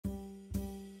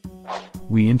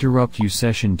We interrupt you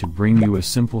session to bring you a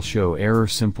Simpleshow error.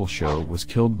 Simpleshow was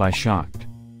killed by shocked.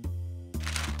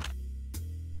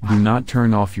 Do not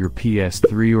turn off your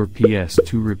PS3 or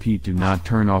PS2. Repeat, do not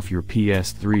turn off your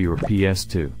PS3 or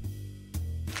PS2.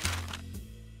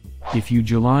 If you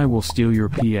July will steal your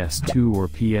PS2 or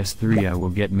PS3, I will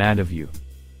get mad of you.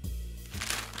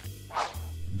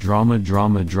 Drama,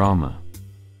 drama, drama.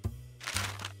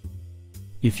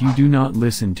 If you do not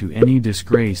listen to any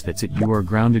disgrace, that's it. You are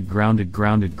grounded, grounded,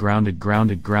 grounded, grounded,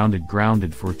 grounded, grounded,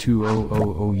 grounded for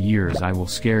 2000 years. I will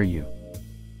scare you.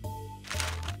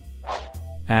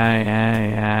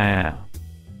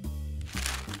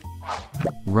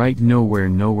 Right, nowhere,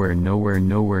 nowhere, nowhere,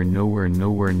 nowhere, nowhere,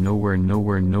 nowhere, nowhere,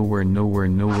 nowhere, nowhere, nowhere,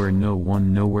 nowhere, no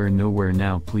one, nowhere, nowhere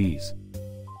now, please.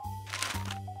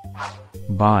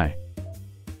 Bye.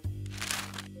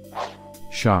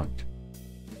 Shocked.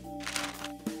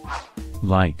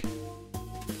 Like.